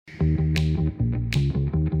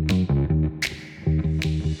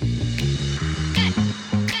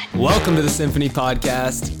Welcome to the Symphony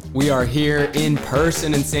Podcast. We are here in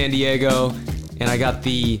person in San Diego, and I got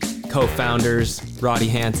the co-founders, Roddy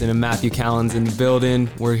Hansen and Matthew Callens, in the building.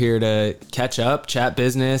 We're here to catch up, chat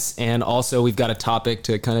business, and also we've got a topic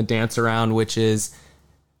to kind of dance around, which is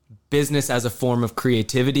business as a form of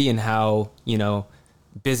creativity and how, you know,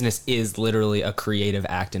 business is literally a creative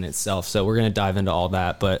act in itself. So we're going to dive into all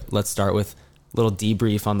that, but let's start with a little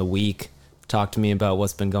debrief on the week. Talk to me about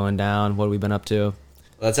what's been going down, what have we been up to?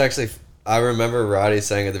 That's actually, I remember Roddy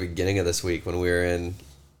saying at the beginning of this week when we were in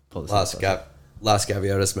Las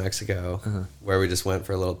Gaviotas, Mexico, where we just went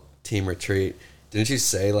for a little team retreat. Didn't you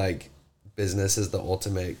say, like, business is the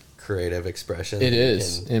ultimate creative expression? It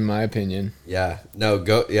is, in my opinion. Yeah. No,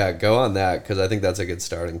 go on that, because I think that's a good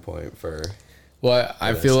starting point for... Well,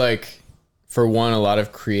 I feel like, for one, a lot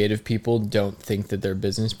of creative people don't think that they're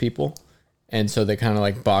business people, and so they kind of,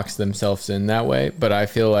 like, box themselves in that way. But I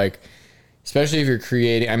feel like, especially if you're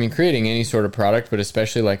creating any sort of product, but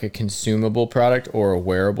especially like a consumable product or a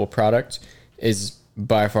wearable product is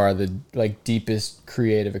by far the like deepest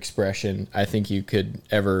creative expression I think you could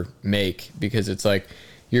ever make, because it's like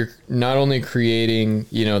you're not only creating,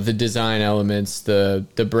 you know, the design elements, the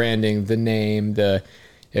branding, the name,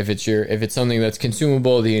 if it's something that's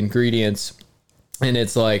consumable, the ingredients, and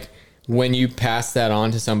it's like when you pass that on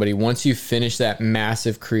to somebody, once you finish that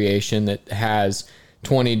massive creation that has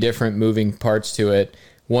 20 different moving parts to it,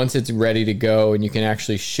 once it's ready to go and you can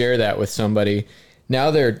actually share that with somebody, now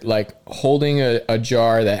they're like holding a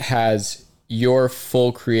jar that has your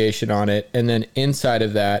full creation on it, and then inside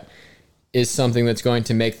of that is something that's going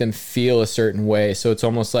to make them feel a certain way. So it's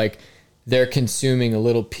almost like they're consuming a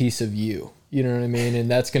little piece of you, you know what I mean? And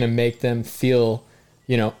that's going to make them feel,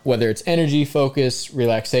 you know, whether it's energy, focus,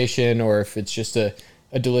 relaxation, or if it's just a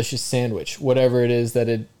delicious sandwich, whatever it is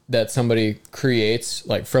that somebody creates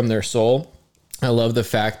like from their soul. I love the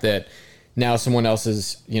fact that now someone else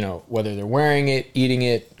is, you know, whether they're wearing it, eating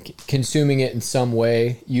it, consuming it in some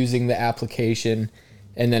way, using the application,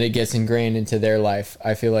 and then it gets ingrained into their life.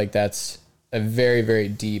 I feel like that's a very, very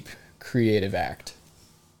deep creative act.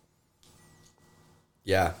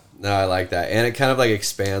 Yeah, no, I like that. And it kind of like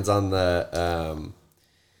expands on the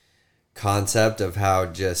concept of how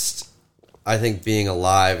just, I think being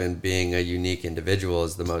alive and being a unique individual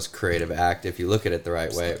is the most creative act if you look at it the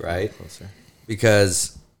right way, right?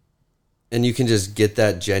 Because, and you can just get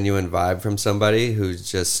that genuine vibe from somebody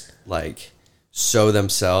who's just like show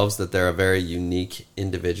themselves that they're a very unique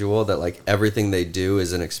individual, that like everything they do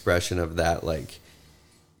is an expression of that like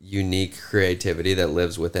unique creativity that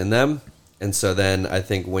lives within them. And so then I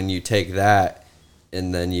think when you take that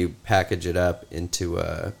and then you package it up into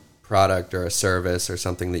a product or a service or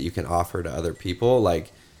something that you can offer to other people, like,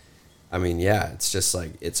 I mean, yeah, it's just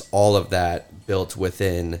like it's all of that built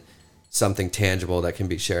within something tangible that can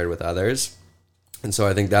be shared with others. And so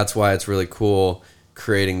I think that's why it's really cool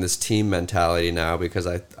creating this team mentality now, because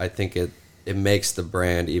I think it makes the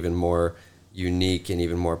brand even more unique and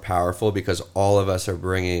even more powerful, because all of us are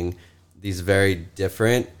bringing these very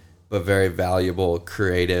different but very valuable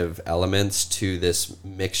creative elements to this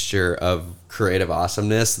mixture of creative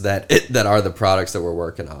awesomeness that are the products that we're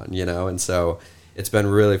working on, you know? And so it's been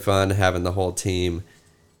really fun having the whole team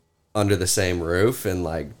under the same roof and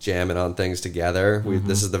like jamming on things together.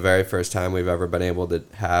 This is the very first time we've ever been able to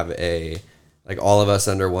have like all of us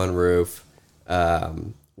under one roof,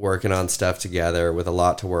 working on stuff together with a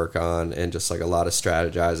lot to work on and just like a lot of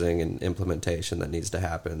strategizing and implementation that needs to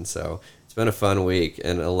happen. So it's been a fun week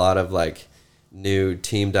and a lot of like new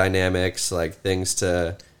team dynamics, like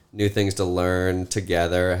new things to learn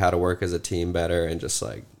together, how to work as a team better, and just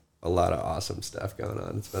like a lot of awesome stuff going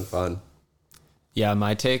on. It's been fun. Yeah,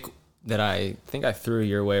 my take that I think I threw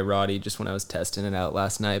your way, Roddy, just when I was testing it out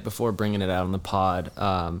last night before bringing it out on the pod,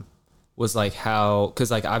 was like how,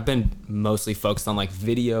 because like I've been mostly focused on like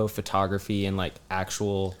video photography and like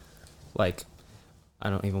actual, like, I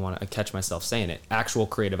don't even want to catch myself saying it, actual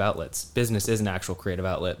creative outlets. Business is an actual creative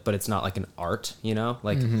outlet, but it's not like an art, you know?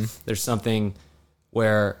 Like there's something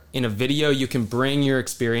where in a video you can bring your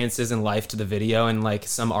experiences in life to the video, and like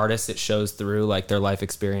some artists it shows through, like their life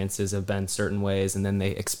experiences have been certain ways and then they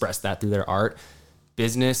express that through their art.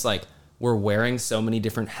 Business, like we're wearing so many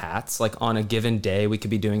different hats. Like on a given day we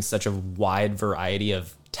could be doing such a wide variety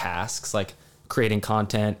of tasks, like creating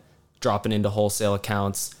content, dropping into wholesale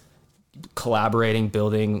accounts, collaborating,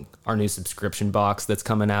 building our new subscription box that's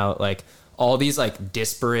coming out. Like all these like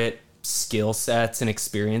disparate skill sets and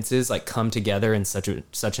experiences like come together in such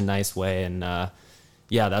a nice way. And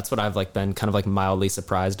yeah, that's what I've like been kind of like mildly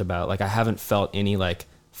surprised about. Like I haven't felt any like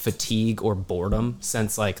fatigue or boredom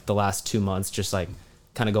since like the last 2 months, just like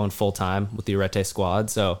kind of going full time with the Arete squad.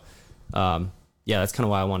 So, yeah, that's kind of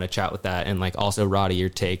why I want to chat with that. And like also, Roddy, your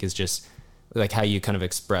take is just like how you kind of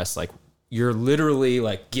express like you're literally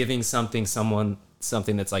like giving someone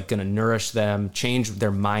something that's like going to nourish them, change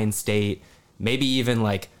their mind state, maybe even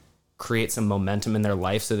like create some momentum in their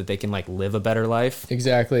life so that they can like live a better life.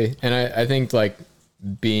 Exactly. And I think like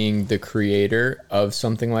being the creator of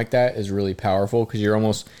something like that is really powerful because you're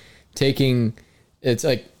almost taking, it's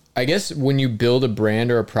like, I guess when you build a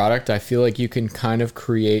brand or a product, I feel like you can kind of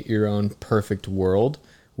create your own perfect world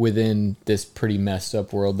within this pretty messed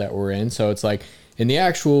up world that we're in. So it's like in the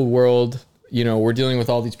actual world, you know, we're dealing with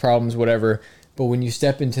all these problems, whatever. But when you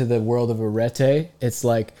step into the world of Arete, it's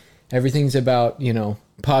like everything's about, you know,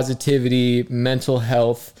 positivity, mental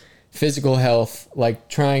health, physical health, like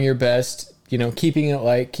trying your best, you know, keeping it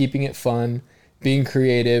light, keeping it fun, being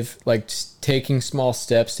creative, like just taking small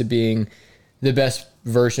steps to being the best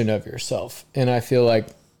version of yourself. And I feel like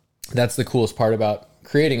that's the coolest part about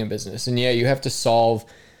creating a business. And yeah, you have to solve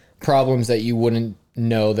problems that you wouldn't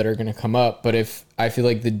know that are going to come up. But if I feel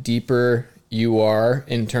like the deeper you are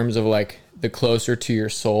in terms of like the closer to your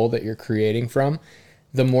soul that you're creating from,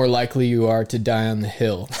 the more likely you are to die on the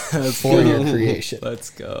hill for your creation. Let's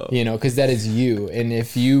go. You know, because that is you. And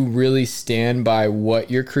if you really stand by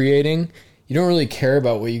what you're creating, you don't really care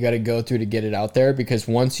about what you got to go through to get it out there, because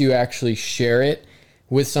once you actually share it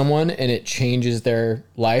with someone and it changes their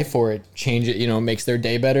life, or it changes, you know, makes their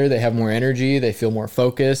day better, they have more energy, they feel more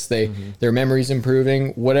focused, their memory's improving,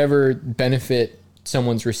 whatever benefit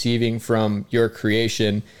someone's receiving from your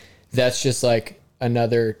creation, that's just like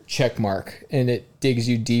another check mark, and it digs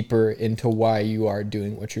you deeper into why you are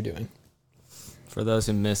doing what you're doing. For those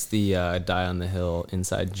who missed the Die on the Hill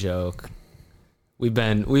inside joke,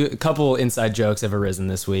 a couple inside jokes have arisen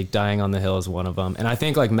this week. Dying on the Hill is one of them. And I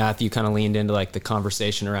think like Matthew kind of leaned into like the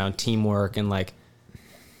conversation around teamwork and like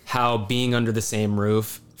how being under the same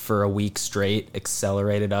roof for a week straight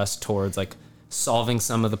accelerated us towards like solving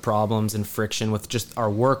some of the problems and friction with just our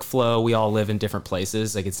workflow. We all live in different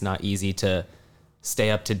places. Like it's not easy to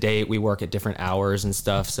stay up to date. We work at different hours and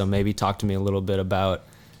stuff. So maybe talk to me a little bit about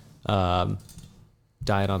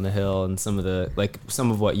Dying on the Hill and some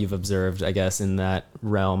of what you've observed, I guess, in that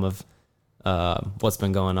realm of what's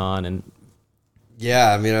been going on. And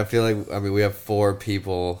yeah, I mean, I feel like, we have 4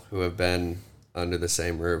 people who have been under the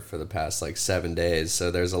same roof for the past like 7 days. So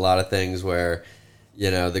there's a lot of things where, you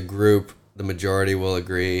know, the majority will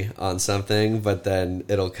agree on something, but then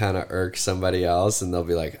it'll kind of irk somebody else and they'll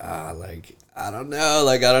be like, I don't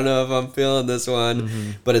know if I'm feeling this one.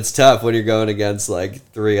 Mm-hmm. But it's tough when you're going against like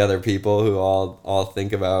 3 other people who all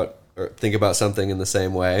think about something in the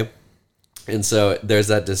same way. And so there's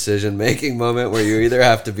that decision making moment where you either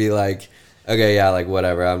have to be like, okay, yeah, like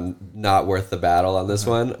whatever, I'm not worth the battle on this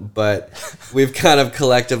one. But we've kind of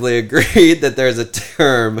collectively agreed that there's a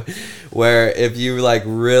term where if you like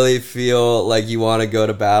really feel like you want to go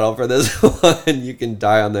to battle for this one, you can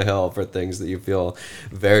die on the hill for things that you feel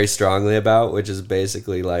very strongly about, which is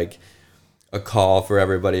basically like a call for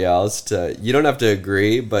everybody else to, you don't have to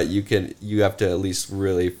agree, but you have to at least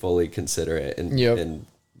really fully consider it and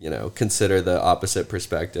you know, consider the opposite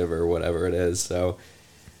perspective or whatever it is. So,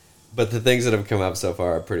 but the things that have come up so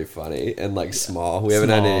far are pretty funny and like small. We haven't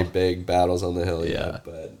had any big battles on the hill yet,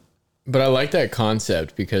 but I like that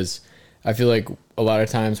concept because I feel like a lot of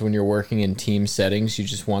times when you're working in team settings, you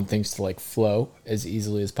just want things to like flow as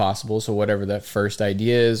easily as possible. So whatever that first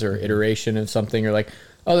idea is or iteration of something, you're like,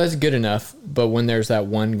 oh, that's good enough. But when there's that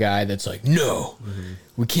one guy that's like, no,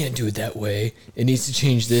 we can't do it that way. It needs to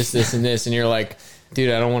change this, this, and this. And you're like,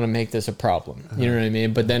 dude, I don't want to make this a problem. You know what I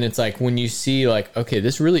mean? But then it's like when you see like, okay,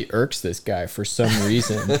 this really irks this guy for some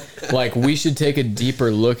reason. Like we should take a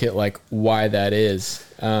deeper look at like why that is.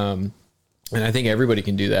 And I think everybody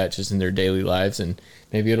can do that just in their daily lives, and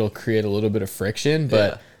maybe it'll create a little bit of friction.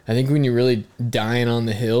 But I think when you're really dying on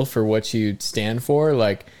the hill for what you stand for,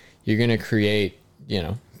 like you're going to create, you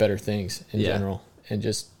know, better things in general and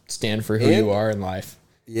just stand for who you are in life.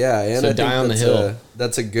 Yeah, and so I die on the hill.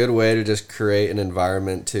 That's a good way to just create an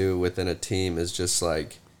environment too within a team, is just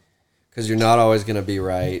like, because you're not always going to be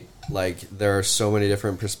right. Like there are so many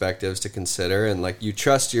different perspectives to consider, and like you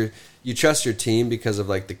trust your team because of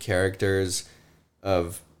like the characters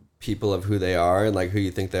of people, of who they are and like who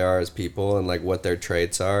you think they are as people and like what their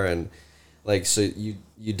traits are, and like so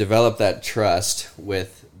you develop that trust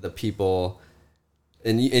with the people.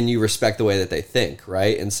 And you respect the way that they think,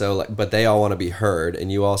 right? And so, like, but they all want to be heard,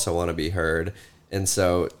 and you also want to be heard. And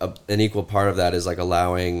so, an equal part of that is like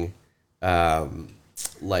allowing,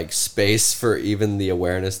 like, space for even the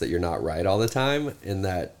awareness that you're not right all the time, and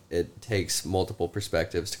that it takes multiple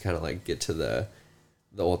perspectives to kind of like get to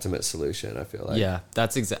the ultimate solution, I feel like. Yeah,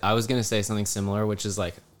 I was going to say something similar, which is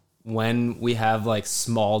like when we have like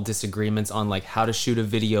small disagreements on like how to shoot a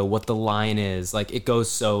video, what the line is, like it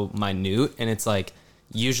goes so minute, and it's like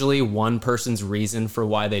usually one person's reason for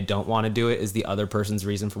why they don't want to do it is the other person's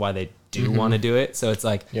reason for why they do want to do it. So it's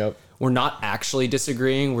like, we're not actually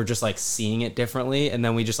disagreeing. We're just like seeing it differently. And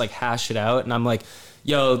then we just like hash it out. And I'm like,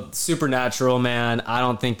 yo, supernatural, man, I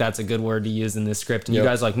don't think that's a good word to use in this script. And you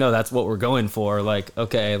guys are like, no, that's what we're going for. Like,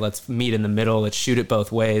 okay, let's meet in the middle. Let's shoot it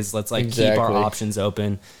both ways. Let's like keep our options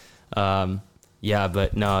open. Yeah,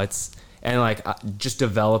 but no, and like just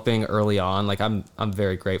developing early on, like I'm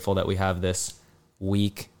very grateful that we have this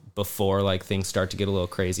week before like things start to get a little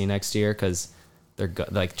crazy next year, because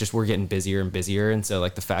we're getting busier and busier. And so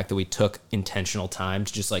like the fact that we took intentional time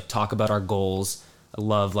to just like talk about our goals. I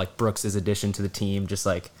love like Brooks's addition to the team, just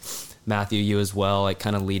like Matthew, you as well, like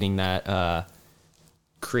kind of leading that,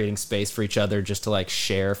 creating space for each other just to like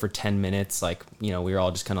share for 10 minutes. Like, we were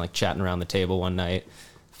all just kind of like chatting around the table one night.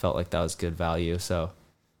 Felt like that was good value. So,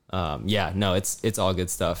 yeah, no, it's all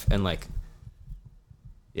good stuff. And like,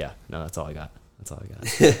 yeah, no, that's all I got.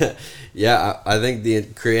 Yeah, I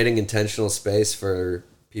think creating intentional space for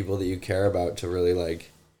people that you care about to really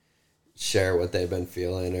like share what they've been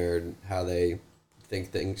feeling or how they think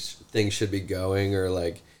things should be going, or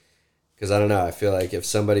like, because I don't know, I feel like if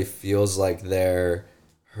somebody feels like they're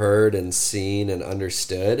heard and seen and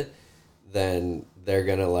understood, then they're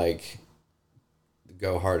gonna like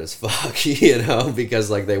go hard as fuck, because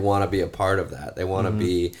like they want to be a part of that. They want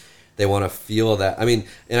to they want to feel that. I mean,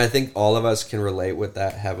 and I think all of us can relate with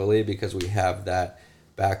that heavily because we have that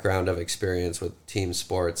background of experience with team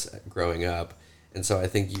sports growing up. And so I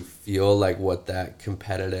think you feel like what that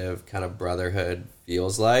competitive kind of brotherhood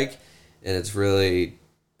feels like. And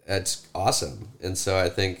it's awesome. And so I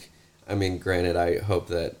think, I mean, granted, I hope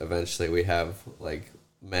that eventually we have like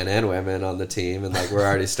men and women on the team, and like we're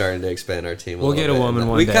already starting to expand our team. We'll get a woman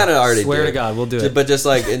one day. We kind of already swear to God, we'll do it. But just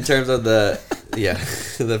like in terms of the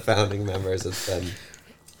the founding members, it's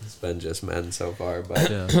been just men so far.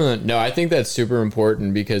 But no, I think that's super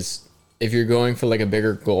important, because if you're going for like a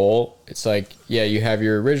bigger goal, it's like, yeah, you have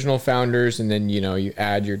your original founders, and then you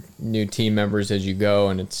add your new team members as you go,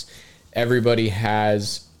 and it's everybody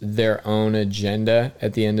has their own agenda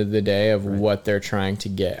at the end of the day of what they're trying to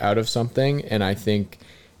get out of something. And I think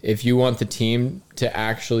if you want the team to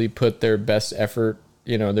actually put their best effort,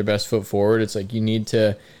 their best foot forward, it's like you need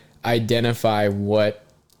to identify what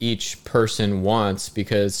each person wants,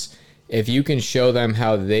 because if you can show them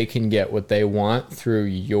how they can get what they want through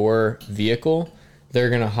your vehicle, they're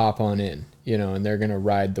going to hop on in, and they're going to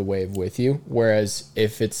ride the wave with you. Whereas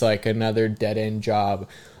if it's like another dead end job,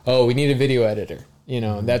 oh, we need a video editor,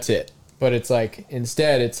 that's it. But it's like,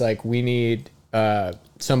 instead, it's like we need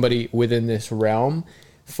somebody within this realm,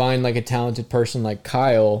 find like a talented person like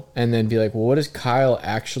Kyle, and then be like, well, what does Kyle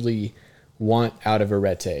actually want out of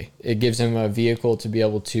Arete? It gives him a vehicle to be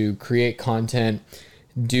able to create content,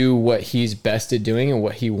 do what he's best at doing and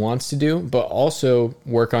what he wants to do, but also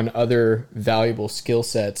work on other valuable skill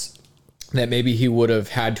sets that maybe he would have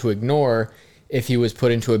had to ignore if he was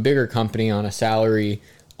put into a bigger company on a salary,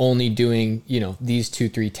 only doing, these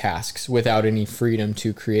 2-3 tasks without any freedom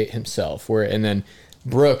to create himself. And then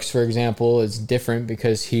Brooks, for example, is different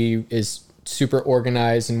because he is super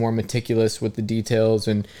organized and more meticulous with the details,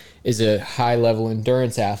 and is a high level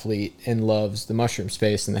endurance athlete and loves the mushroom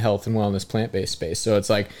space and the health and wellness plant-based space. So it's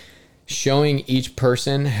like showing each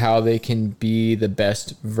person how they can be the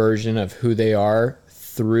best version of who they are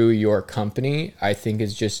through your company, I think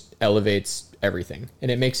is just elevates everything. And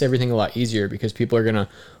it makes everything a lot easier because people are going to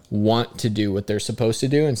want to do what they're supposed to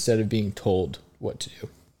do instead of being told what to do.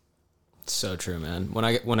 So true, man.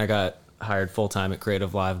 When I got hired full-time at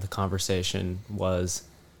Creative Live, the conversation was,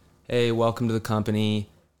 hey, welcome to the company,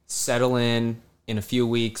 settle in a few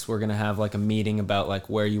weeks, we're going to have like a meeting about like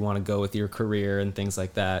where you want to go with your career and things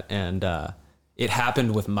like that. And it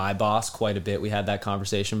happened with my boss quite a bit. We had that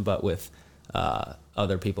conversation, but with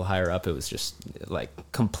other people higher up, it was just like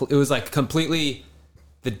completely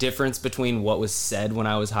the difference between what was said when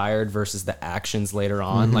I was hired versus the actions later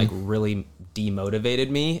on, like really demotivated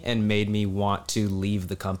me and made me want to leave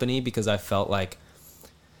the company, because I felt like,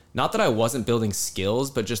 not that I wasn't building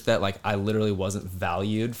skills, but just that like I literally wasn't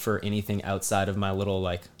valued for anything outside of my little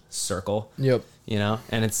like circle. Yep.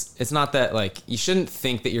 And it's not that like, you shouldn't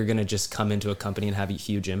think that you're going to just come into a company and have a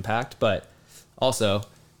huge impact, but also,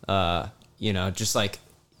 just like,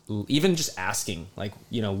 even just asking like,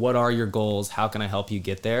 what are your goals? How can I help you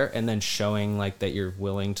get there? And then showing like that you're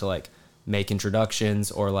willing to like make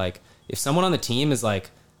introductions, or like if someone on the team is like,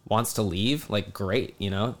 wants to leave, like great, you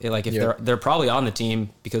know, like if Yep. they're probably on the team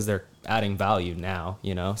because they're adding value now,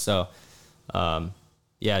 you know, so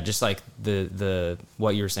yeah, just like the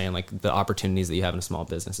what you were saying, like the opportunities that you have in a small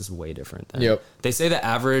business is way different than Yep. they say the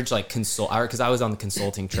average like because I was on the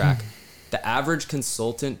consulting track. The average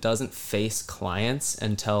consultant doesn't face clients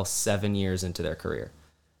until 7 years into their career.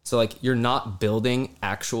 So like you're not building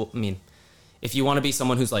if you want to be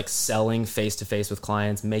someone who's like selling face to face with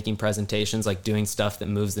clients, making presentations, like doing stuff that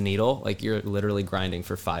moves the needle, like you're literally grinding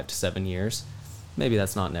for 5 to 7 years. Maybe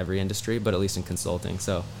that's not in every industry, but at least in consulting.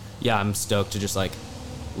 So yeah, I'm stoked to just like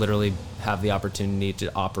literally have the opportunity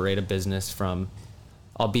to operate a business from,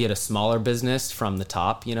 albeit a smaller business, from the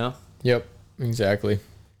top, you know? Yep, exactly.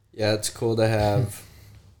 Yeah, it's cool to have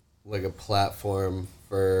like a platform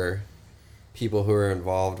for people who are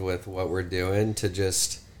involved with what we're doing to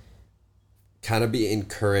just kind of be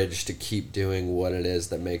encouraged to keep doing what it is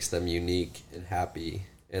that makes them unique and happy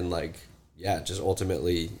and like, yeah, just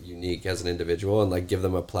ultimately unique as an individual, and like give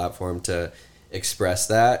them a platform to express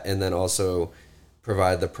that, and then also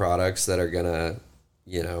provide the products that are gonna,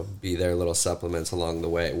 you know, be their little supplements along the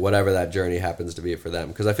way, whatever that journey happens to be for them.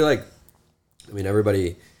 Because I feel like, I mean,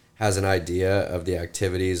 everybody has an idea of the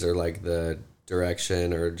activities or like the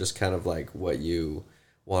direction or just kind of like what you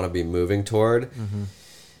want to be moving toward. Mm-hmm.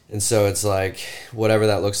 And so it's like, whatever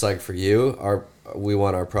that looks like for you, we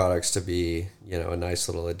want our products to be, you know, a nice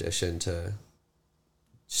little addition to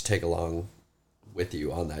just take along with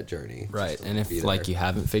you on that journey. Right. And if like you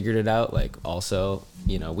haven't figured it out, like also,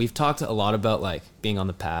 you know, we've talked a lot about like being on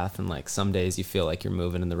the path, and like some days you feel like you're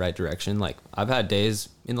moving in the right direction. Like I've had days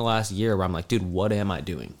in the last year where I'm like, dude, what am I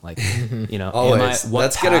doing? Like, you know, always.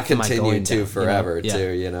 That's going to continue to forever, you know? Yeah.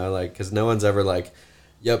 too, you know, like, cause no one's ever like,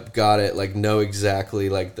 yep, got it. Like, know exactly.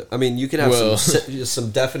 Like, I mean, you can have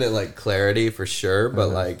some definite like clarity for sure, but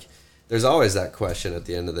like, there's always that question at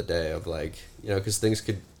the end of the day of like, you know, because things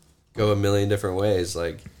could go a million different ways.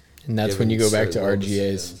 Like, and that's when you go back to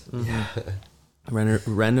RGAs.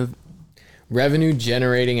 Mm-hmm. Revenue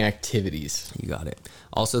generating activities. You got it.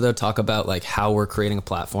 Also, though, talk about like how we're creating a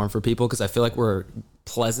platform for people, because I feel like we're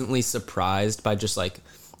pleasantly surprised by just like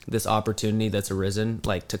this opportunity that's arisen,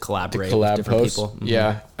 like to collaborate with different people. Mm-hmm.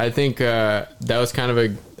 Yeah, I think that was kind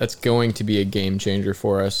of that's going to be a game changer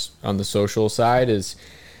for us on the social side, is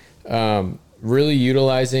really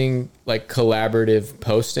utilizing like collaborative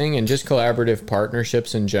posting and just collaborative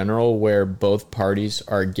partnerships in general where both parties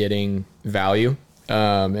are getting value.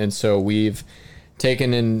 And so we've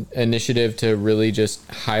taken an initiative to really just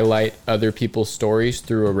highlight other people's stories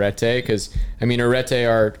through Arete, because I mean, Arete,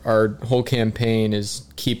 our whole campaign is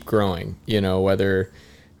keep growing, you know,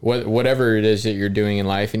 whatever it is that you're doing in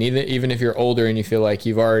life. And even if you're older and you feel like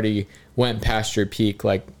you've already went past your peak,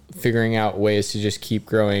 like figuring out ways to just keep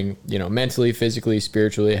growing, you know, mentally, physically,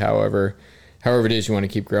 spiritually, however it is you want to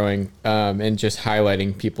keep growing, and just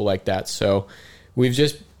highlighting people like that. So we've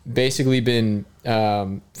just basically been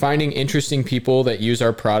finding interesting people that use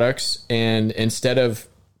our products, and instead of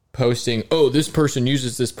posting, oh, this person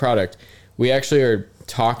uses this product, we actually are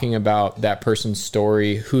talking about that person's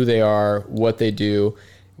story, who they are, what they do,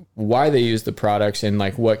 why they use the products, and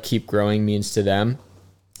like what keep growing means to them.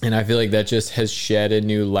 And I feel like that just has shed a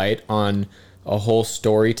new light on a whole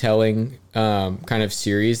storytelling kind of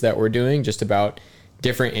series that we're doing, just about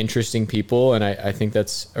different interesting people. And I think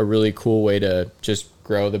that's a really cool way to just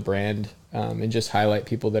grow the brand, and just highlight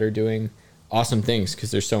people that are doing awesome things, because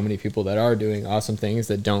there's so many people that are doing awesome things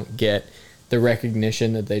that don't get the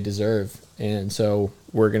recognition that they deserve. And so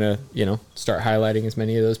we're going to, you know, start highlighting as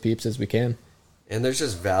many of those peeps as we can. And there's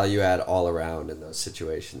just value add all around in those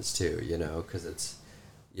situations too, you know, because it's,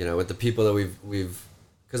 you know, with the people that we've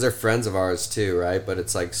because they're friends of ours too, right? But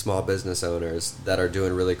it's like small business owners that are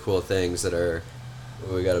doing really cool things that are,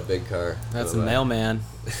 oh, we got a big car. That's a mailman.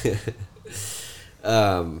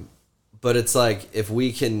 But it's like, if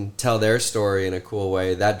we can tell their story in a cool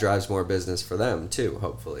way, that drives more business for them too,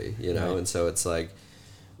 hopefully, you know? Right. And so it's like,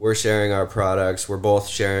 we're sharing our products. We're both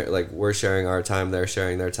sharing, like, we're sharing our time. They're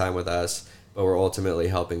sharing their time with us, but we're ultimately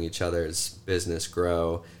helping each other's business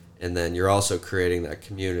grow. And then you're also creating that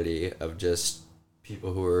community of just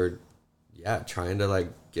people who are, trying to like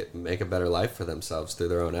make a better life for themselves through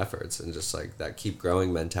their own efforts, and just like that keep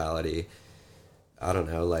growing mentality. I don't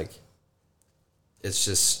know, like,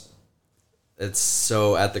 it's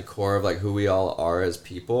so at the core of like who we all are as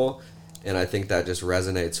people. And I think that just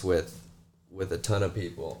resonates with a ton of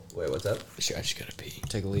people. Wait, what's up? Sure, I just gotta pee.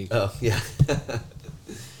 Take a leak. Oh, yeah. Should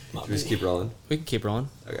we just keep rolling? We can keep rolling.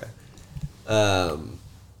 Okay. I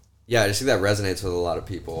just think that resonates with a lot of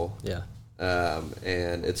people. Yeah.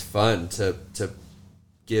 And it's fun to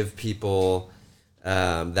give people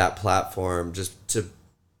that platform, just to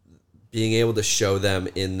being able to show them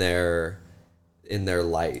in their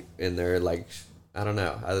light, in their, like, I don't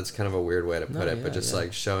know, that's kind of a weird way to put it, but just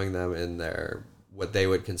like showing them in their, what they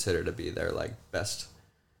would consider to be their like best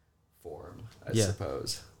form, I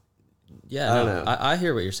suppose. Yeah, I don't know. I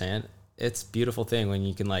hear what you're saying. It's a beautiful thing when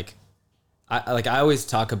you can I always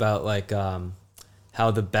talk about like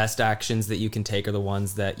how the best actions that you can take are the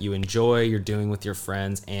ones that you enjoy, you're doing with your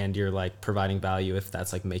friends, and you're like providing value, if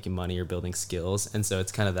that's like making money or building skills. And so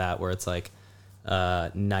it's kind of that where it's like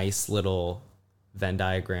a nice little Venn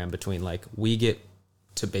diagram between like we get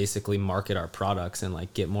to basically market our products and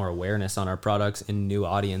like get more awareness on our products in new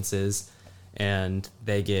audiences, and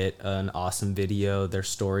they get an awesome video, their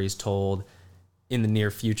stories told. In the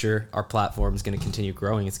near future, our platform is going to continue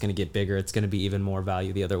growing. It's going to get bigger. It's going to be even more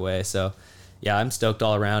value the other way. So yeah, I'm stoked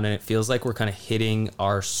all around, and it feels like we're kind of hitting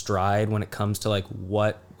our stride when it comes to like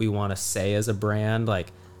what we want to say as a brand.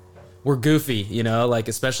 Like, we're goofy, you know, like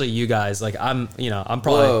especially you guys. Like I'm probably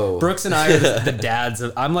Whoa. Brooks and I are the dads.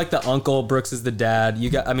 I'm like the uncle. Brooks is the dad.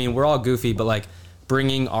 We're all goofy, but like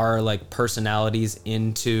bringing our like personalities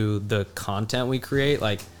into the content we create,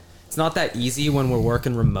 like it's not that easy when we're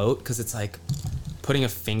working remote, because it's like putting a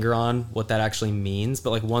finger on what that actually means. But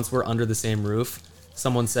like once we're under the same roof,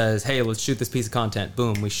 someone says, "Hey, let's shoot this piece of content."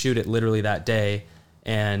 Boom, we shoot it literally that day,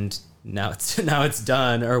 and now it's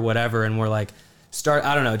done or whatever, and we're like.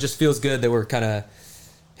 I don't know, it just feels good that we're kind of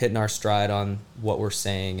hitting our stride on what we're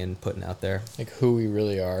saying and putting out there. Like who we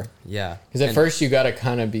really are. Yeah. Because at first you got to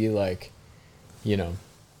kind of be like, you know,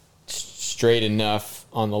 straight enough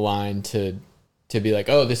on the line to be like,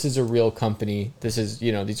 oh, this is a real company. This is,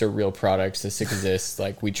 you know, these are real products. This exists.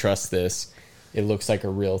 Like, we trust this. It looks like a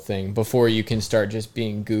real thing, before you can start just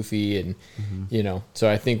being goofy and, you know.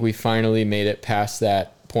 So I think we finally made it past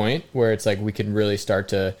that point where it's like we can really start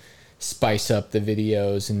to spice up the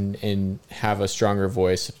videos and have a stronger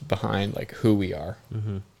voice behind like who we are.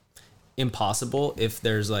 Impossible if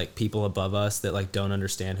there's like people above us that like don't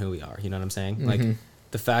understand who we are. You know what I'm saying? Like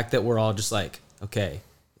the fact that we're all just like, okay,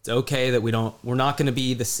 it's okay that we're not going to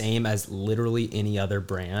be the same as literally any other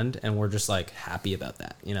brand. And we're just like happy about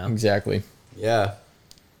that, you know? Exactly. Yeah.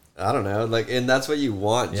 I don't know. Like, and that's what you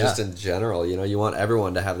want just in general. You know, you want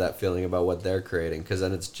everyone to have that feeling about what they're creating, because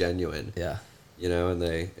then it's genuine. Yeah. You know, and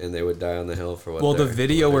they would die on the hill for what. Well, the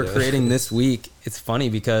video we're creating this week, it's funny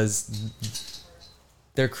because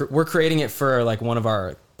we're creating it for like one of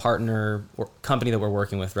our partner or company that we're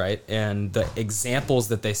working with, right? And the examples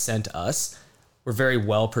that they sent us were very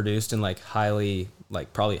well produced and like highly,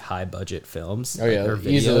 like probably high budget films. Oh yeah,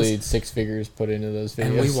 easily 6 figures put into those videos.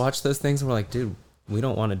 And we watch those things and we're like, dude, we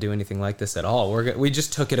don't want to do anything like this at all. We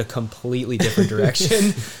just took it a completely different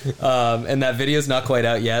direction. And that video is not quite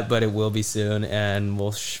out yet, but it will be soon. And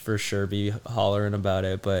we'll for sure be hollering about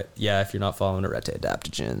it. But yeah, if you're not following Arete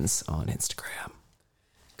Adaptogens on Instagram,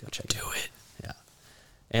 go check it out. Do it. Yeah.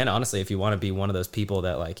 And honestly, if you want to be one of those people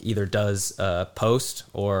that like either does post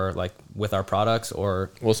or like with our products,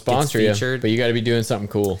 or we'll sponsor you, but you got to be doing something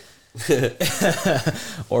cool.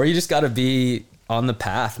 Or you just got to be on the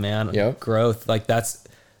path, man. Yep. Growth. Like that's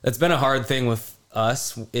been a hard thing with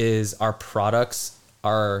us, is our products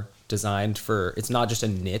are designed for, it's not just a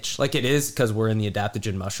niche. Like it is, because we're in the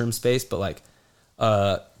adaptogen mushroom space, but like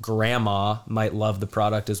grandma might love the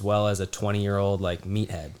product as well as a 20-year-old like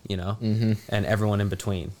meathead, you know, and everyone in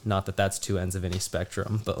between. Not that that's two ends of any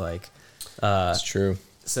spectrum, but like it's true.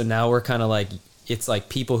 So now we're kind of like, it's like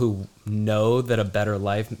people who know that a better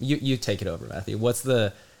life. You take it over, Matthew. What's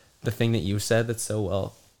the thing that you said that's so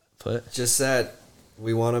well put? Just that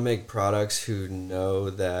we want to make products who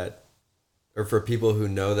know that, or for people who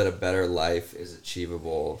know that a better life is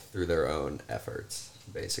achievable through their own efforts,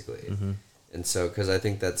 basically. And so, because I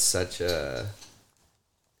think that's such a,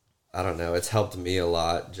 I don't know, it's helped me a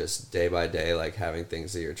lot just day by day, like having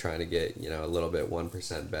things that you're trying to get, you know, a little bit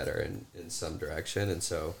 1% better in some direction. And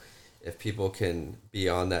so if people can be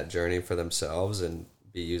on that journey for themselves and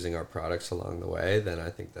be using our products along the way, then I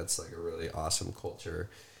think that's like a really awesome culture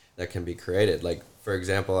that can be created. Like, for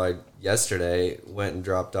example, I yesterday went and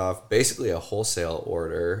dropped off basically a wholesale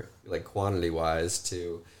order, like quantity wise,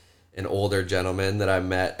 to an older gentleman that I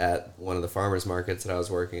met at one of the farmers markets that I was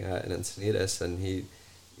working at in Encinitas, and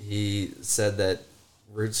he said that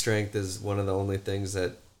root strength is one of the only things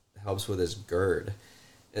that helps with his GERD.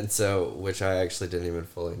 And so, which I actually didn't even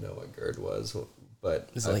fully know what GERD was, but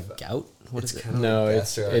is it like gout? What is it? No,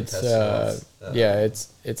 it's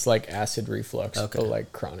it's like acid reflux, but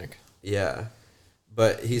like chronic. Yeah,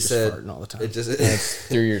 but he said farting all the time. It just it's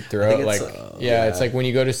through your throat, like it's like when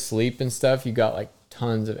you go to sleep and stuff, you got like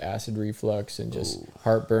tons of acid reflux and just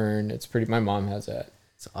heartburn. It's pretty. My mom has that.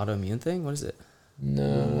 It's an autoimmune thing. What is it?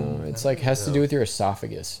 No, it's like has to do with your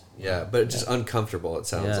esophagus. Yeah, but just uncomfortable. It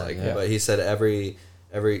sounds like. Yeah. But he said every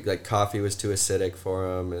like coffee was too acidic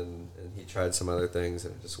for him, and he tried some other things,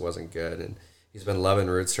 and it just wasn't good. And he's been loving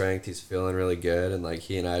Root Strength. He's feeling really good, and like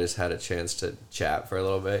he and I just had a chance to chat for a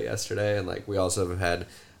little bit yesterday, and like we also have had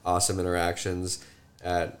awesome interactions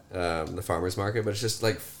at the farmers market. But it's just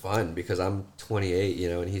like fun because I'm 28, you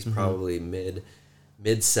know, and he's probably mid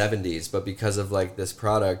 70s, but because of like this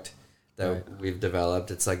product that we've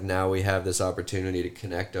developed, it's like now we have this opportunity to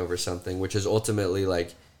connect over something, which is ultimately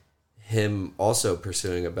like him also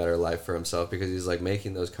pursuing a better life for himself, because he's like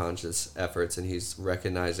making those conscious efforts and he's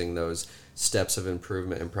recognizing those steps of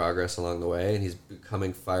improvement and progress along the way, and he's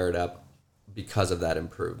becoming fired up because of that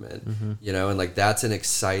improvement, you know, and like that's an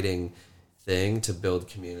exciting thing to build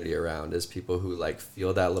community around, is people who like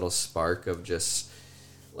feel that little spark of just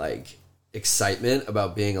like excitement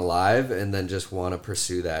about being alive and then just want to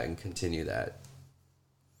pursue that and continue that.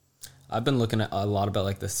 I've been looking at a lot about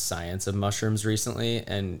like the science of mushrooms recently,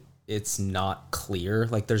 and it's not clear.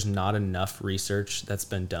 Like there's not enough research that's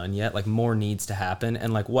been done yet. Like more needs to happen,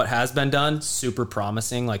 and like what has been done, super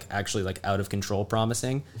promising, like actually like out of control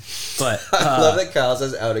promising. But I love that Kyle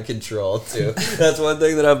says out of control too. That's one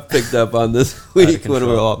thing that I've picked up on this week when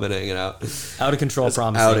we've all been hanging out. Out of control, that's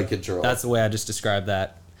promising. Out of control. That's the way I just described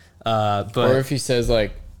that. But or if he says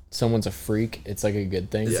like someone's a freak, it's like a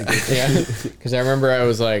good thing. Yeah. Because I remember I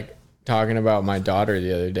was like talking about my daughter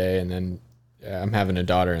the other day, and then I'm having a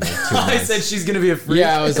daughter in like 2 months. I said she's gonna be a freak.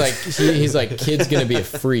 Yeah, I was like, he's like, kid's gonna be a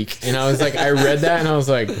freak, and I was like, I read that and I was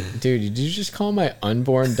like, dude, did you just call my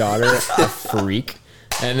unborn daughter a freak?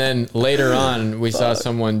 And then later on, we saw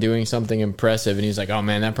someone doing something impressive, and he's like, oh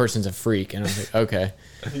man, that person's a freak, and I was like, okay.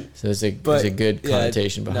 So there's a good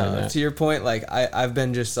connotation behind that. To your point, like I've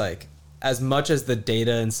been just like, as much as the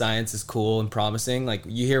data and science is cool and promising, like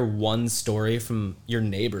you hear one story from your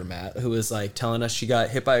neighbor, Matt, who was like telling us she got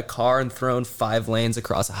hit by a car and thrown 5 lanes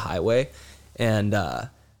across a highway, and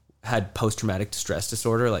had post-traumatic stress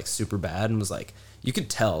disorder, like super bad, and was like, you could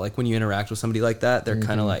tell like when you interact with somebody like that, they're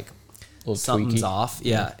kind of like something's tweaky. Off.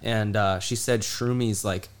 Yeah. And she said Shroomies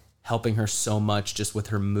like helping her so much just with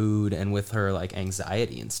her mood and with her like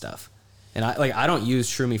anxiety and stuff. And I don't use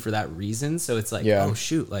Shroomy for that reason. So it's like, oh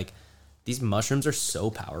shoot, like these mushrooms are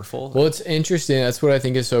so powerful. Well, it's interesting. That's what I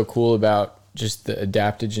think is so cool about just the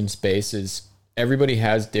adaptogen space, is everybody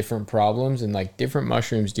has different problems, and like different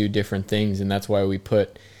mushrooms do different things. And that's why we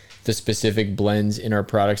put the specific blends in our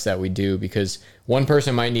products that we do, because one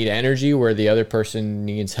person might need energy where the other person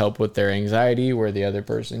needs help with their anxiety, where the other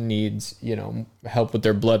person needs, you know, help with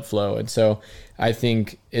their blood flow. And so I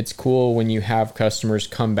think it's cool when you have customers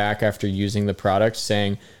come back after using the product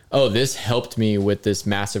saying, oh, this helped me with this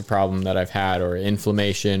massive problem that I've had, or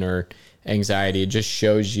inflammation or anxiety. It just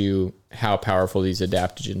shows you how powerful these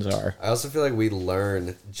adaptogens are. I also feel like we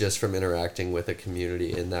learn just from interacting with a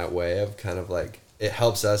community in that way, of kind of like, it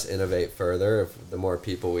helps us innovate further if the more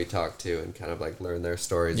people we talk to and kind of like learn their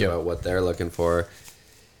stories about what they're looking for.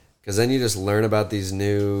 Because then you just learn about these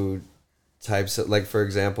new types of, like, for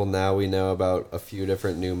example, now we know about a few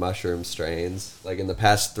different new mushroom strains. Like in the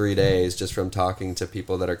past 3 days, just from talking to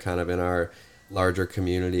people that are kind of in our larger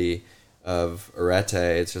community of Arete,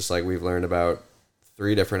 it's just like we've learned about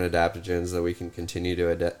 3 different adaptogens that we can continue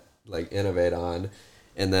to innovate on.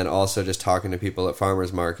 And then also just talking to people at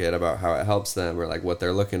farmers market about how it helps them, or like what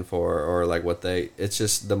they're looking for, or like it's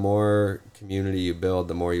just the more community you build,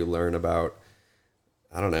 the more you learn about,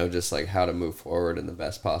 I don't know, just like how to move forward in the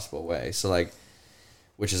best possible way. So like,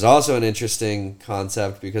 which is also an interesting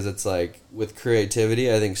concept, because it's like with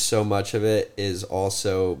creativity, I think so much of it is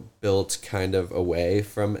also built kind of away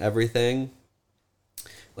from everything.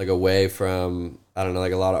 Like away from, I don't know,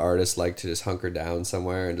 like a lot of artists like to just hunker down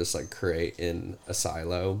somewhere and just like create in a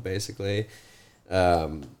silo, basically.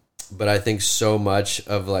 But I think so much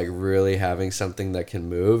of like really having something that can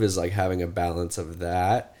move is like having a balance of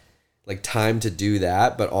that, like time to do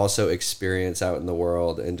that, but also experience out in the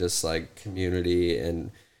world and just like community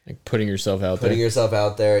and like putting yourself out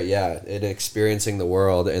there. Yeah. And experiencing the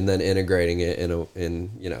world, and then integrating it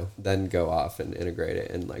in, you know, then go off and integrate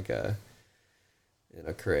it in like in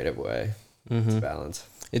a creative way. It's balance.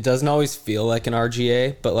 It doesn't always feel like an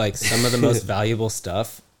RGA, but like some of the most valuable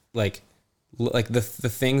stuff, like the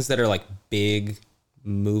things that are like big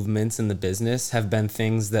movements in the business have been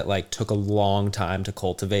things that like took a long time to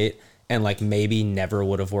cultivate, and like maybe never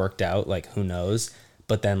would have worked out, like who knows,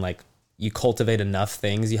 but then like you cultivate enough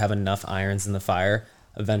things, you have enough irons in the fire,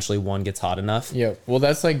 eventually one gets hot enough. Yeah. Well,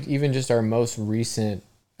 that's like even just our most recent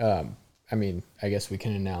I mean, I guess we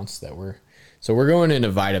can announce that we're going into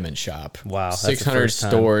Vitamin Shop. Wow. 600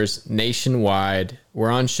 stores nationwide.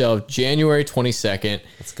 We're on shelf January 22nd.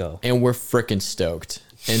 Let's go. And we're freaking stoked.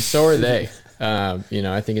 And so are they.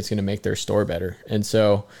 I think it's going to make their store better. And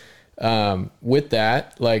so with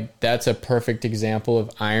that, like, that's a perfect example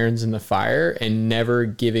of irons in the fire and never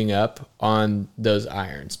giving up on those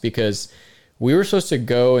irons, because we were supposed to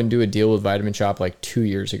go and do a deal with Vitamin Shop like 2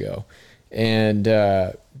 years ago. And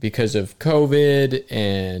because of COVID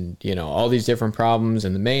and, all these different problems,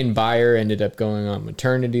 and the main buyer ended up going on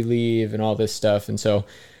maternity leave and all this stuff. And so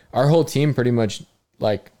our whole team pretty much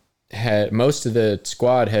most of the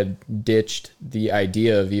squad had ditched the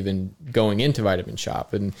idea of even going into Vitamin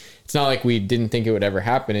Shop. And it's not like we didn't think it would ever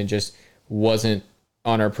happen. It just wasn't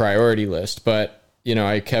on our priority list. But,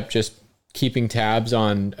 I kept just keeping tabs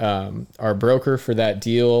on our broker for that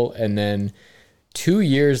deal. And then 2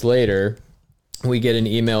 years later, we get an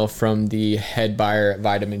email from the head buyer at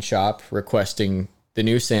Vitamin Shop requesting the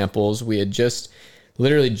new samples. We had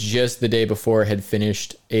literally just the day before, had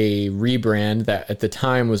finished a rebrand that at the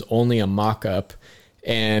time was only a mock-up.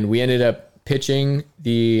 And we ended up pitching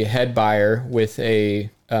the head buyer with a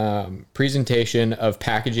presentation of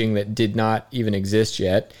packaging that did not even exist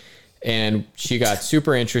yet. And she got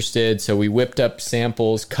super interested. So we whipped up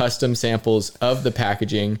samples, custom samples of the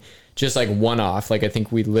packaging, just like one-off. Like, I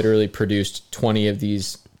think we literally produced 20 of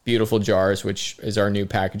these beautiful jars, which is our new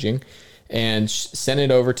packaging, and sent it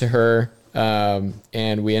over to her.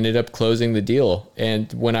 And we ended up closing the deal.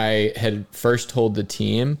 And when I had first told the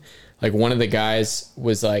team, like, one of the guys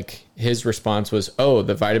was like, his response was, "Oh,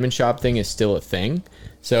 the Vitamin Shop thing is still a thing."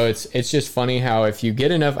 So it's just funny how if you get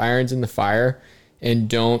enough irons in the fire and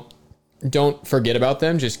don't forget about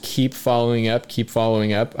them, just keep following up.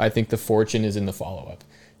 I think the fortune is in the follow-up.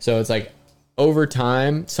 So it's like, over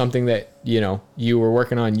time, something that, you were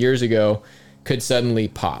working on years ago could suddenly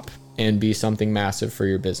pop and be something massive for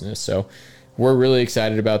your business. So we're really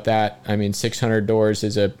excited about that. I mean, 600 doors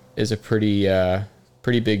is a pretty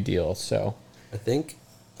big deal. So I think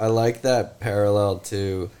I like that parallel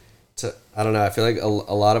to I don't know. I feel like a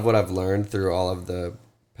lot of what I've learned through all of the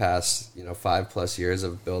past, 5+ years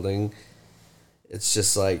of building, it's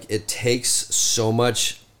just like, it takes so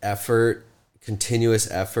much effort, continuous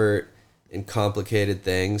effort, and complicated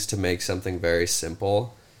things to make something very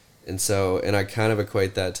simple. And I kind of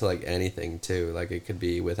equate that to like anything too. Like, it could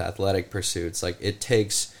be with athletic pursuits. Like, it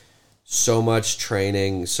takes so much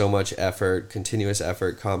training, so much effort, continuous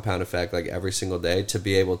effort, compound effect, like every single day, to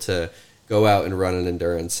be able to go out and run an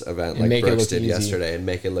endurance event and like Brooks did yesterday and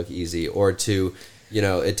make it look easy. Or to,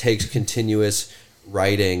 it takes continuous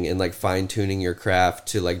writing and like fine tuning your craft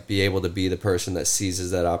to like be able to be the person that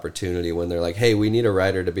seizes that opportunity when they're like, "Hey, we need a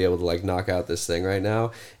writer to be able to like knock out this thing right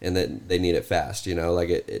now," and that they need it fast, like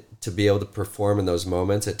it to be able to perform in those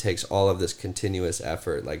moments. It takes all of this continuous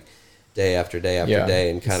effort, like day after day after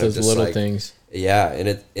day, and kind of just little like things. Yeah. And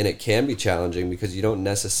it can be challenging because you don't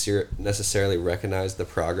necessarily recognize the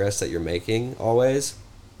progress that you're making always,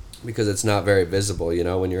 because it's not very visible.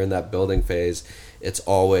 When you're in that building phase, it's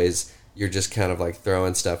always, you're just kind of like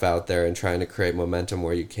throwing stuff out there and trying to create momentum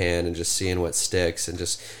where you can and just seeing what sticks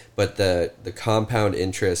but the compound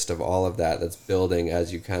interest of all of that's building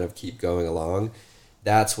as you kind of keep going along,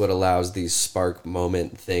 that's what allows these spark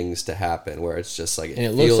moment things to happen, where it's just like, it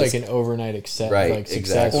looks like an overnight success, right, like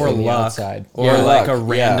success exactly. from the luck, outside, or like a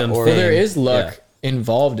random thing. Well, there is luck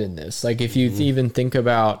involved in this. Like, if you even think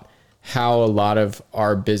about how a lot of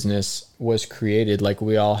our business was created, like,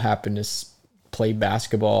 we all happen to play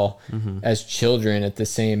basketball as children at the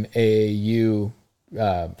same AAU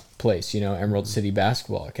place, Emerald City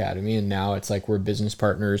Basketball Academy. And now it's like we're business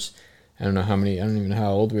partners. I don't even know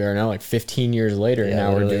how old we are now, like 15 years later, and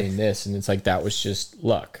now literally. We're doing this. And it's like, that was just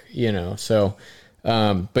luck, So,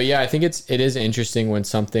 but yeah, I think it is interesting when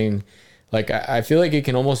something, like, I feel like it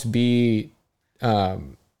can almost be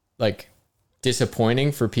like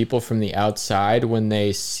disappointing for people from the outside when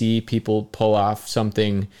they see people pull off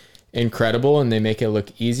something incredible and they make it look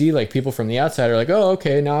easy. Like, people from the outside are like, "Oh,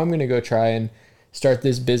 okay, now I'm going to go try and start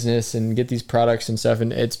this business and get these products and stuff."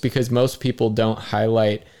 And it's because most people don't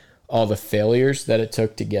highlight all the failures that it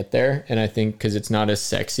took to get there. And I think because it's not as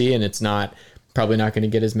sexy and it's probably not going to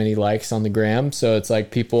get as many likes on the gram. So it's like,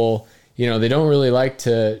 people, they don't really like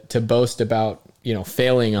to boast about,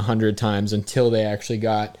 failing 100 times until they actually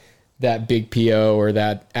got that big PO or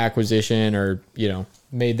that acquisition, or,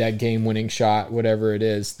 made that game-winning shot, whatever it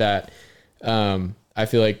is. That I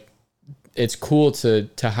feel like it's cool to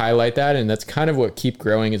highlight that, and that's kind of what Keep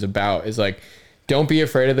Growing is about. Is like, don't be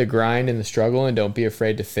afraid of the grind and the struggle, and don't be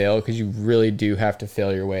afraid to fail, because you really do have to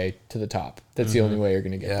fail your way to the top. That's the only way you're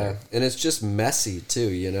going to get there. And it's just messy too,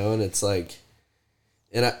 you know, and it's like,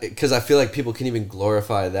 because I feel like people can even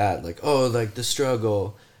glorify that, like, oh, like the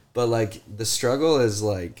struggle, but like the struggle is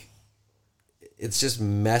like, it's just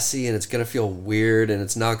messy, and it's going to feel weird, and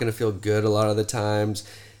it's not going to feel good a lot of the times.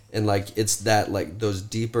 And like, it's that, like, those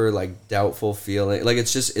deeper, like, doubtful feeling, like,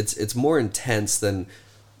 it's just, it's more intense than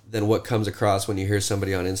what comes across when you hear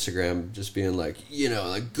somebody on Instagram just being like, you know,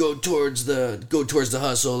 like, go towards the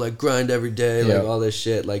hustle, like, grind every day, like, all this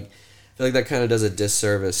shit. Like, I feel like that kind of does a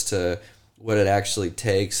disservice to what it actually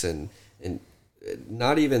takes, and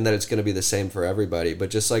not even that it's going to be the same for everybody, but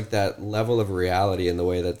just like that level of reality in the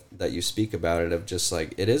way that you speak about it, of just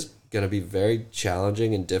like, it is going to be very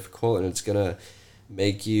challenging and difficult, and it's going to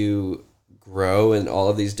make you grow in all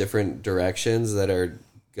of these different directions that are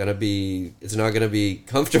going to be, it's not going to be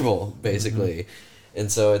comfortable, basically. And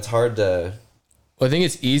so it's hard to... Well, I think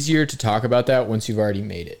it's easier to talk about that once you've already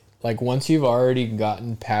made it. Like, once you've already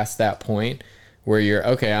gotten past that point where you're,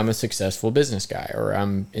 okay, I'm a successful business guy, or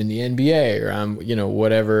I'm in the NBA, or I'm, you know,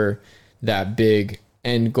 whatever that big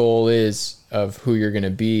end goal is of who you're going to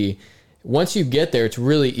be. Once you get there, it's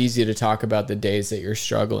really easy to talk about the days that you're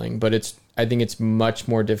struggling, but I think it's much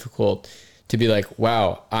more difficult to be like,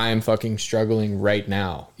 wow, I'm fucking struggling right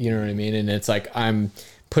now. You know what I mean? And it's like, I'm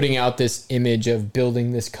putting out this image of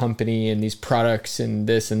building this company and these products and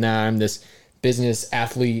this and that. I'm this business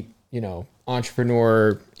athlete, you know,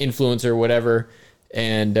 entrepreneur, influencer, whatever.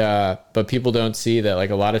 And, but people don't see that, like,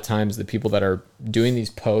 a lot of times the people that are doing these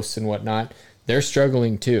posts and whatnot, they're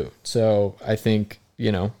struggling too. So I think,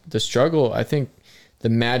 you know, the struggle, I think the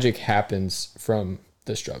magic happens from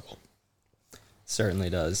the struggle. Certainly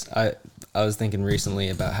does. I was thinking recently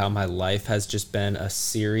about how my life has just been a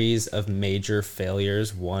series of major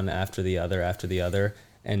failures, one after the other,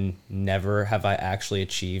 and never have I actually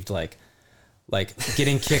achieved like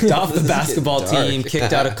getting kicked off the basketball team,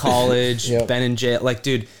 kicked out of college, been in jail. Like,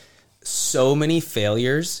 dude, so many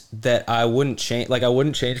failures that I wouldn't change. Like, I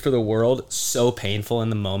wouldn't change for the world. So painful in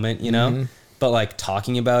the moment, you know? But like,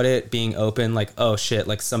 talking about it, being open, like, oh shit,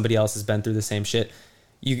 like somebody else has been through the same shit.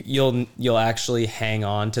 You'll actually hang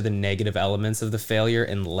on to the negative elements of the failure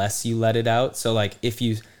unless you let it out. So like,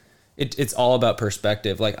 it's all about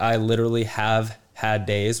perspective. Like, I literally have had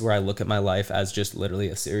days where I look at my life as just literally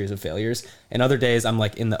a series of failures, and other days I'm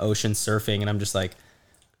like in the ocean surfing, and I'm just like,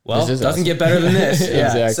 well, it doesn't get better than this.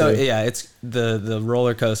 Exactly. So yeah, it's the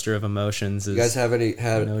roller coaster of emotions. You guys have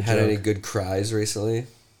had any good cries recently?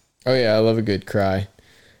 Oh yeah, I love a good cry.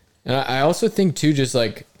 And I also think too, just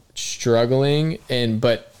like struggling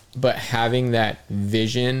but having that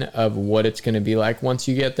vision of what it's going to be like once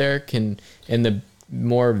you get there and the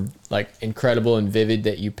more like incredible and vivid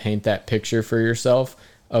that you paint that picture for yourself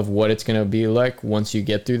of what it's going to be like once you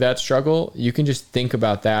get through that struggle, you can just think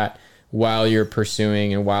about that while you're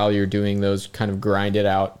pursuing and while you're doing those kind of grinded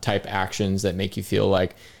out type actions that make you feel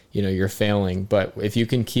like, you know, you're failing. But if you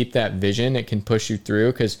can keep that vision, it can push you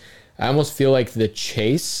through, because I almost feel like the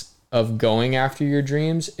chase of going after your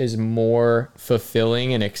dreams is more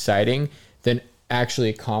fulfilling and exciting than actually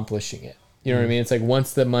accomplishing it. You know what I mean? It's like,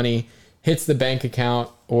 once the money hits the bank account,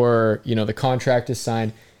 or, you know, the contract is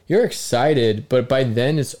signed, you're excited, but by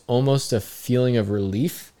then it's almost a feeling of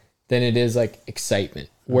relief than it is like excitement.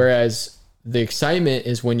 Whereas the excitement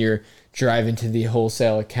is when you're driving to the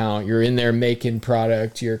wholesale account, you're in there making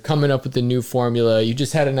product, you're coming up with a new formula, you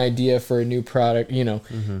just had an idea for a new product, you know,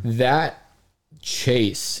 that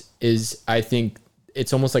chase is, I think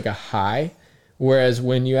it's almost like a high. Whereas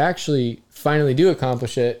when you actually finally do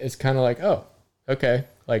accomplish it, it's kind of like, oh, okay,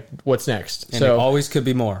 like, what's next? And so it always could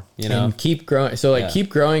be more, you know, and keep growing. So like, keep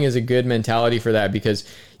growing is a good mentality for that, because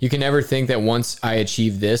you can never think that once I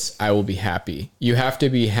achieve this, I will be happy. You have to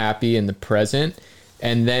be happy in the present.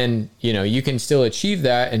 And then, you know, you can still achieve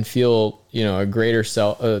that and feel, you know, a greater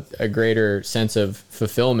sense of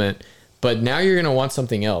fulfillment. But now you're going to want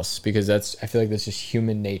something else, because I feel like that's just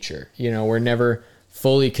human nature. You know, we're never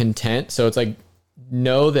fully content. So it's like,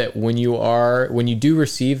 know that when you do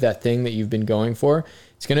receive that thing that you've been going for,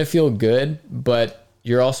 it's going to feel good, but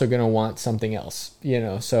you're also going to want something else, you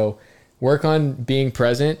know? So work on being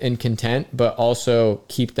present and content, but also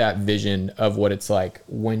keep that vision of what it's like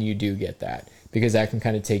when you do get that, because that can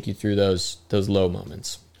kind of take you through those low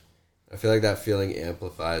moments. I feel like that feeling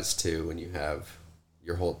amplifies too when you have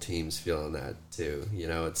your whole team's feeling that too. You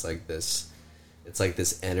know, it's like this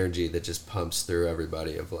energy that just pumps through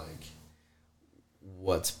everybody of like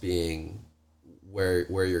what's being, where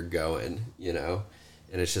you're going, you know?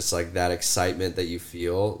 And it's just like that excitement that you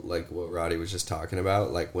feel, like what Roddy was just talking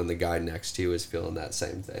about, like when the guy next to you is feeling that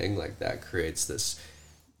same thing, like that creates this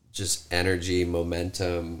just energy,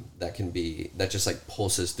 momentum that just like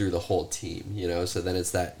pulses through the whole team, you know? So then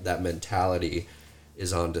it's that mentality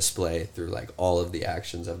is on display through like all of the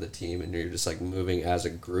actions of the team, and you're just like moving as a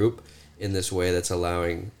group in this way that's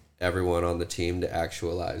allowing everyone on the team to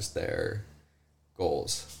actualize their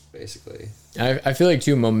goals, basically. I feel like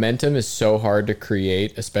too, momentum is so hard to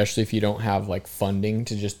create, especially if you don't have like funding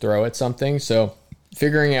to just throw at something. So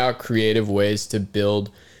figuring out creative ways to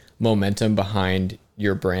build momentum behind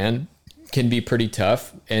your brand can be pretty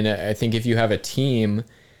tough. And I think if you have a team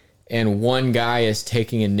and one guy is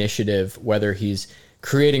taking initiative, whether he's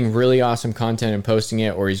creating really awesome content and posting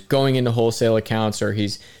it, or he's going into wholesale accounts, or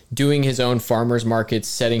he's doing his own farmers markets,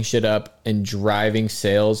 setting shit up and driving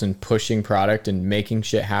sales and pushing product and making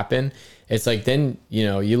shit happen. It's like, then, you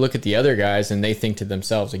know, you look at the other guys and they think to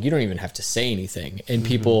themselves, like, you don't even have to say anything. And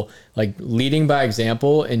people like leading by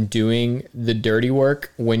example and doing the dirty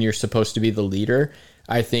work when you're supposed to be the leader,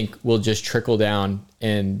 I think will just trickle down,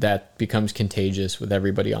 and that becomes contagious with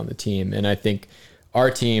everybody on the team. And I think our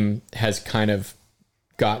team has kind of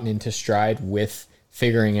gotten into stride with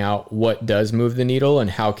figuring out what does move the needle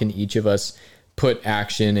and how can each of us put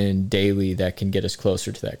action in daily that can get us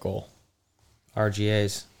closer to that goal.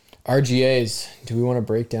 RGAs. Do we want to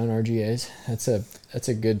break down RGAs? That's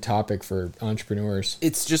a good topic for entrepreneurs.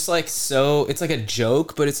 It's just like, so it's like a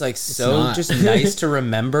joke, but it's like just nice to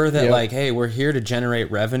remember that like, hey, we're here to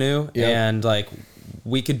generate revenue, and like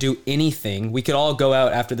we could do anything. We could all go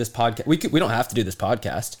out after this podcast. We don't have to do this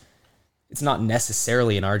podcast. It's not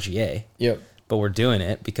necessarily an RGA. Yep. But we're doing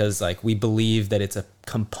it because like we believe that it's a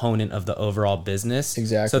component of the overall business.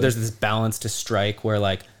 Exactly. So there's this balance to strike where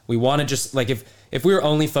like we want to just like, if we were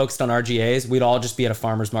only focused on RGAs, we'd all just be at a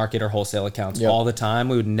farmer's market or wholesale accounts all the time.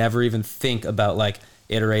 We would never even think about like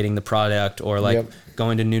iterating the product or like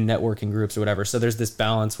going to new networking groups or whatever. So there's this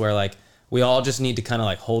balance where like we all just need to kind of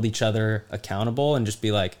like hold each other accountable and just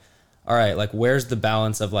be like, all right, like where's the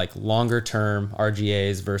balance of like longer term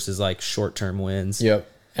RGAs versus like short term wins? Yep.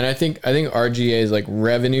 And I think RGA is like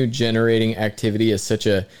revenue generating activity is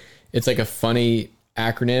it's like a funny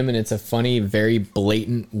acronym, and it's a funny, very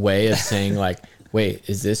blatant way of saying like, wait,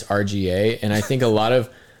 is this RGA? And I think a lot of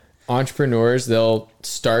entrepreneurs, they'll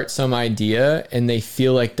start some idea and they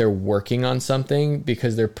feel like they're working on something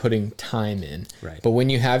because they're putting time in. Right. But when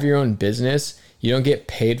you have your own business, you don't get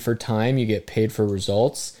paid for time, you get paid for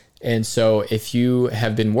results. And so if you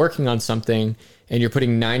have been working on something and you're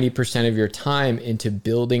putting 90% of your time into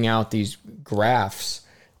building out these graphs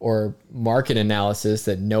or market analysis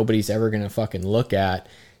that nobody's ever going to fucking look at,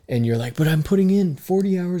 and you're like, but I'm putting in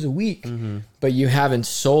 40 hours a week, but you haven't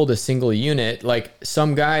sold a single unit, like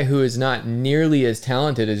some guy who is not nearly as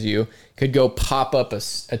talented as you could go pop up a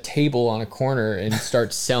table on a corner and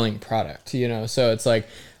start selling product, you know? So it's like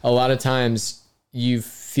a lot of times you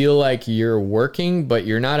feel like you're working, but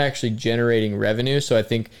you're not actually generating revenue. So I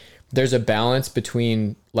think there's a balance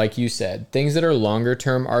between, like you said, things that are longer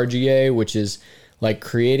term RGA, which is like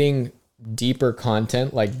creating deeper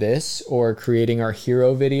content like this, or creating our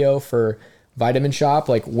hero video for Vitamin Shoppe.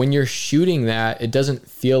 Like when you're shooting that, it doesn't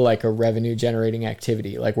feel like a revenue generating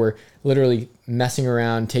activity. Like we're literally messing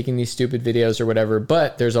around, taking these stupid videos or whatever,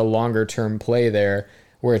 but there's a longer term play there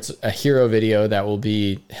where it's a hero video that will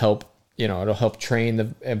it'll help train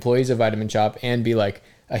the employees of Vitamin Shoppe and be like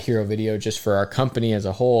a hero video just for our company as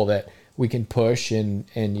a whole that we can push, and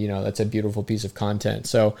you know, that's a beautiful piece of content.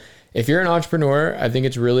 So if you're an entrepreneur, I think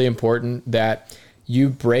it's really important that you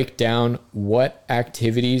break down what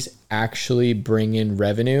activities actually bring in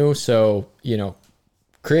revenue. So, you know,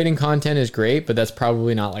 creating content is great, but that's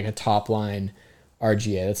probably not like a top line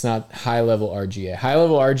RGA. That's not high level RGA. High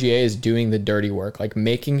level RGA is doing the dirty work, like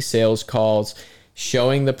making sales calls,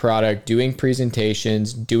 showing the product, doing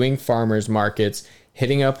presentations, doing farmers markets,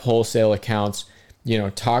 hitting up wholesale accounts, you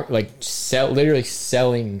know, literally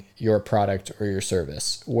selling your product or your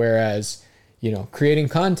service. Whereas, you know, creating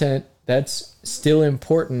content, that's still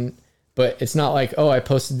important, but it's not like, oh, I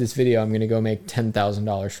posted this video, I'm going to go make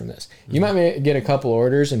 $10,000 from this. You might get a couple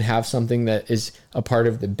orders and have something that is a part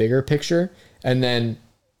of the bigger picture. And then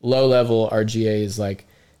low level RGA is like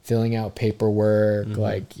filling out paperwork,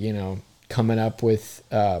 like, you know, coming up with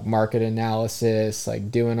market analysis,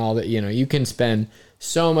 like doing all that. You know, you can spend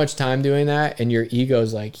so much time doing that, and your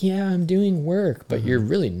ego's like, yeah, I'm doing work, but you're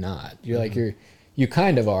really not. You're like, you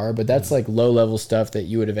kind of are, but that's like low level stuff that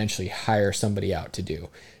you would eventually hire somebody out to do.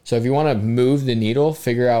 So if you want to move the needle,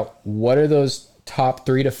 figure out what are those top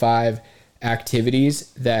 3 to 5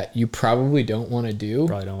 activities that you probably don't want to do,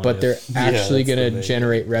 Probably don't wanna but do. they're actually that's going the to big-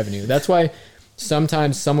 generate revenue. That's why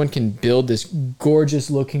sometimes someone can build this gorgeous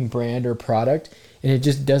looking brand or product and it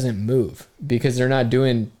just doesn't move because they're not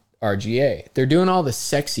doing RGA. They're doing all the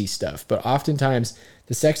sexy stuff, but oftentimes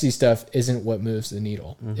the sexy stuff isn't what moves the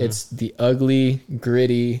needle. It's the ugly,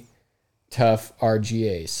 gritty, tough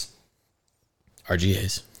RGAs.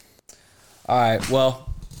 RGAs. All right. Well,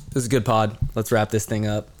 this is a good pod. Let's wrap this thing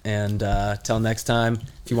up. And till next time,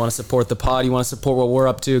 if you want to support the pod, you want to support what we're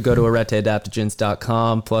up to, go to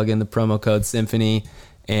areteadaptogens.com, plug in the promo code Symphony,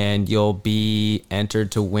 and you'll be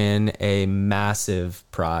entered to win a massive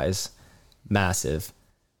prize. Massive.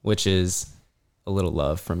 Which is a little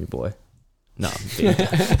love from your boy. No, I'm being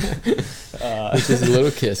Which is a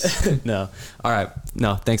little kiss. no. All right.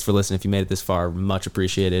 No, thanks for listening. If you made it this far, much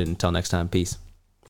appreciated. Until next time, peace.